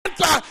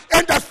enter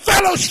in the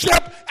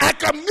fellowship and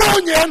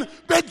communion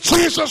with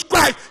Jesus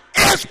Christ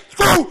is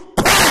through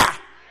prayer.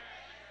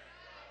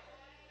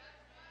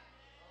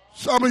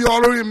 Some of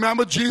y'all don't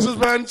remember Jesus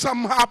when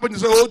something happened. You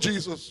say, oh,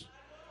 Jesus.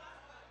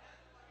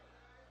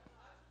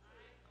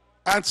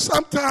 And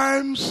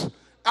sometimes,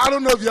 I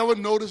don't know if you ever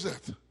notice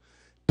it,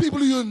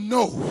 people you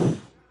know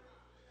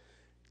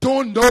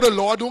don't know the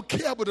Lord, don't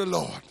care about the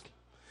Lord.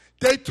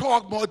 They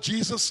talk more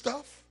Jesus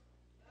stuff.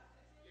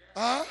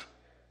 Huh?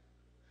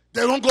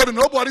 They don't go to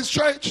nobody's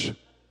church.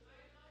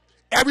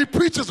 Every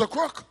preacher's a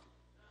crook.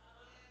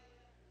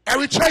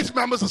 Every church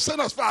member's a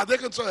sinner as far as they're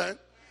concerned.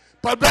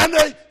 But then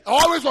they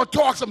always want to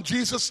talk some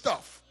Jesus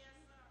stuff.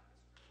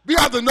 We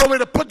have to know where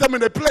to put them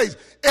in their place.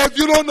 If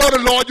you don't know the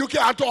Lord, you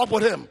can't talk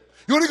with him.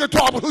 You only can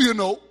talk with who you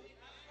know.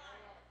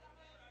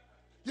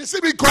 You see,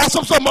 we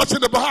gossip so much in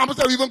the Bahamas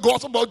that we even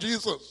gossip about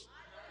Jesus.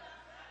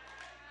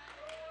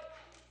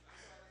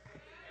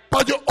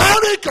 But you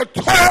only can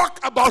talk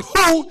about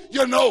who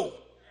you know.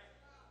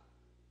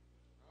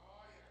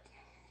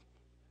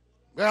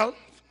 Well,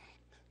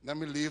 let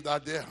me leave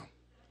that there.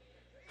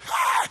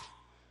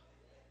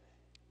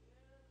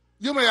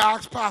 You may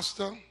ask,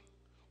 Pastor,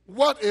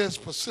 what is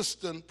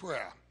persistent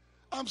prayer?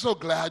 I'm so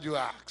glad you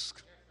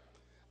asked.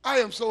 I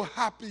am so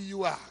happy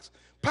you asked.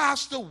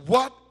 Pastor,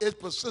 what is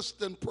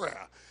persistent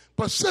prayer?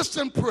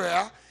 Persistent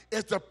prayer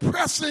is the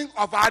pressing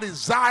of our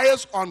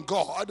desires on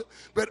God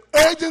with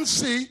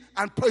urgency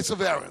and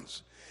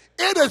perseverance.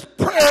 It is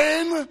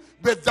praying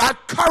with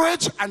that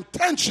courage and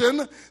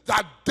tension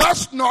that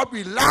does not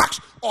relax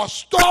or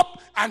stop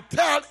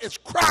until its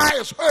cry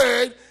is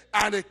heard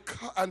and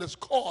its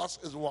cause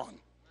is won.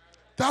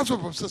 That's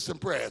what persistent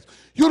prayer is.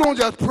 You don't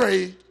just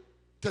pray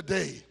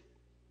today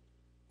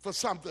for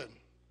something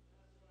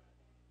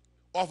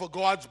or for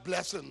God's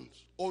blessings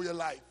over your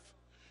life.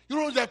 You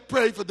don't just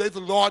pray for the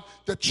Lord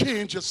to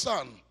change your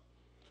son,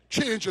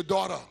 change your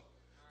daughter,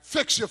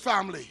 fix your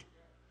family,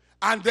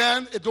 and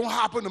then it don't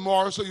happen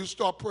tomorrow, so you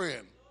stop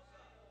praying.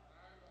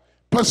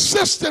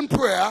 Persistent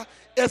prayer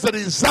is a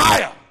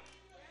desire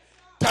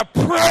to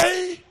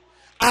pray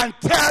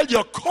until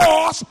your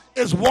cause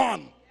is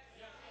won.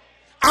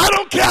 I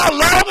don't care how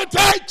long it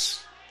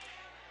takes.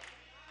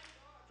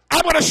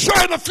 I'm going to show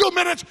you in a few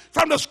minutes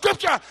from the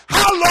scripture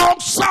how long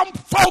some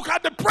folk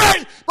had to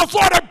pray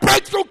before the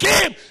breakthrough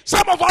came.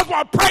 Some of us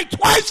want to pray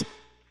twice.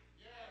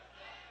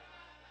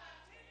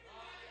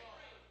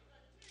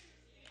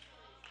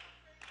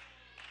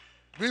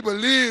 We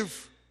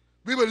believe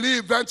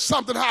when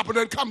something happened,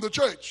 then come to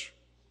church.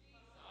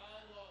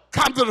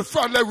 Come to the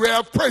front, let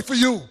Rev pray for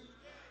you.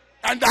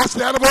 And that's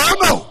the end of it. Oh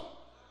no.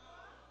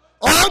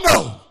 Oh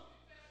no.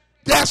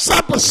 There's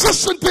some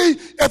persistency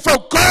and for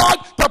God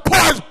to pour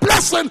his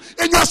blessing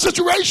in your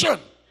situation.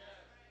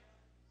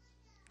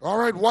 All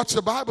right, watch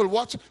the Bible.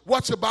 Watch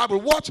the Bible.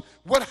 Watch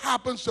what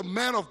happens to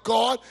men of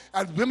God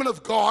and women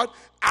of God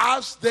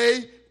as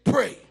they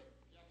pray.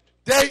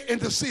 They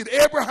intercede.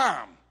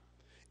 Abraham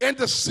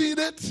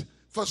interceded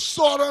for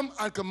Sodom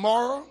and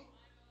Gomorrah.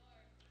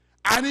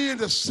 And he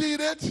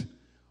interceded.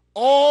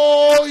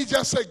 Oh, he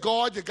just said,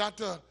 God, you have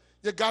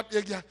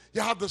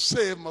to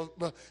save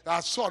my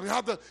son. You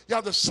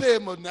have to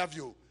save my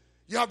nephew.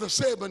 You have to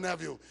save my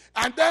nephew.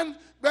 And then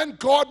when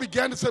God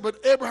began to say,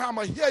 but Abraham,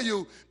 I hear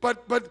you,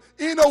 but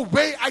in a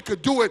way I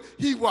could do it,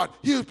 he was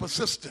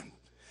persistent.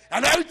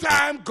 And every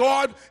time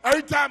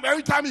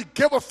he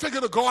gave a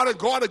figure to God and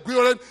God agreed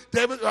with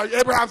it,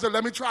 Abraham said,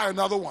 let me try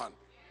another one.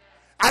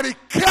 And he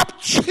kept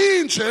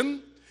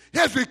changing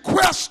his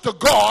request to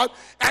God,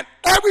 and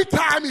every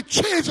time he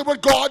changed it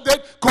what God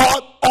did,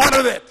 God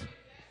honored it.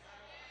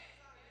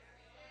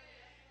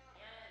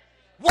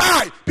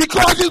 Why?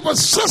 Because he's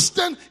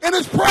persistent in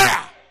his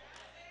prayer.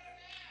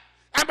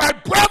 And my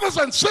brothers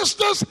and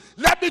sisters,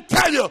 let me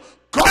tell you,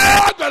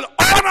 God will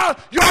honor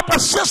your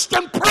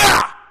persistent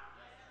prayer.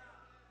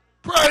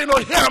 Prayer ain't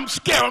no him,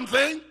 scare him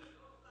thing.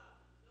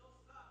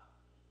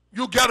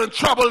 You get in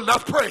trouble,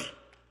 let's pray.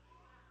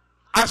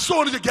 As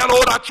soon as you get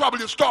over that trouble,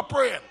 you stop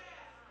praying.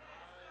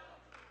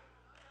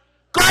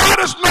 God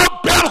is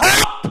not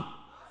bellhop.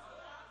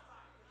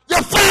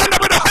 You find him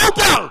in a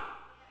hotel.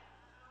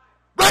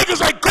 They can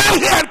say, go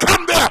here and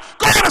come there.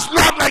 God is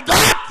not like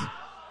that.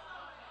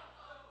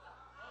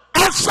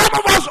 And some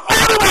of us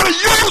only want to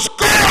use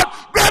God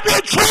when we're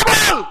in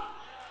trouble.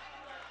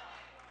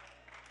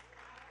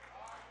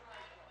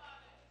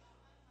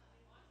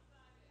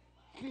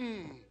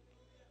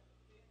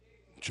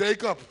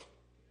 Jacob,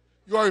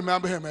 you all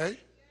remember him, eh?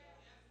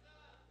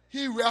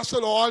 He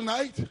wrestled all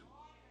night.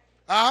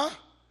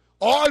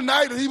 All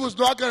night, and he was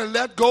not going to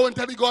let go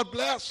until he got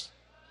blessed.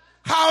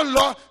 How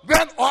long,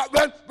 when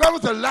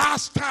was the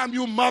last time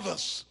you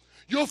mothers,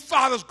 your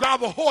fathers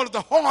grabbed a hold of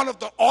the horn of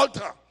the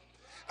altar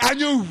and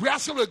you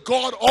wrestled with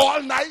God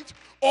all night,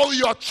 or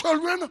your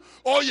children,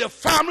 or your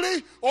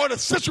family, or the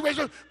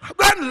situation?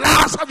 When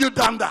last have you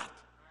done that?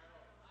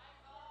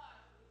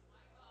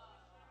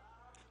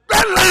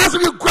 When last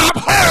have you grabbed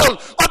hold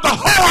of the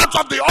horns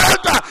of the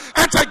altar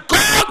and said,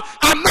 God,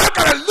 I'm not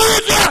going to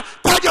leave you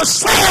till you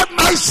save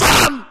my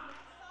son?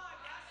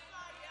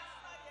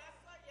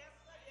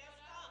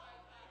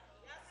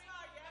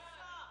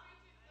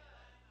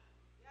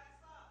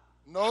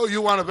 No,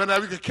 you want to,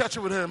 whenever you can catch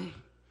it with him,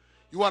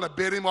 you want to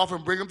bait him off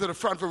and bring him to the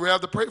front for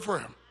Rev to pray for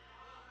him.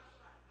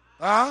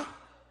 Huh?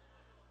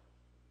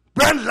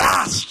 When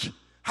last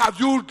have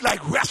you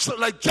wrestled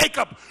like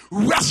Jacob,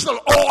 wrestled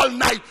all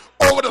night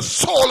over the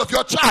soul of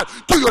your child?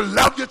 Do you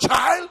love your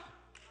child?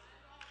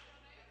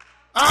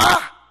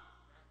 Huh?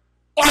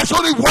 Or it's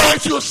only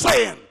words you're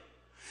saying?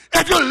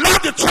 If you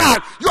love your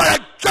child, you're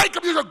like Jacob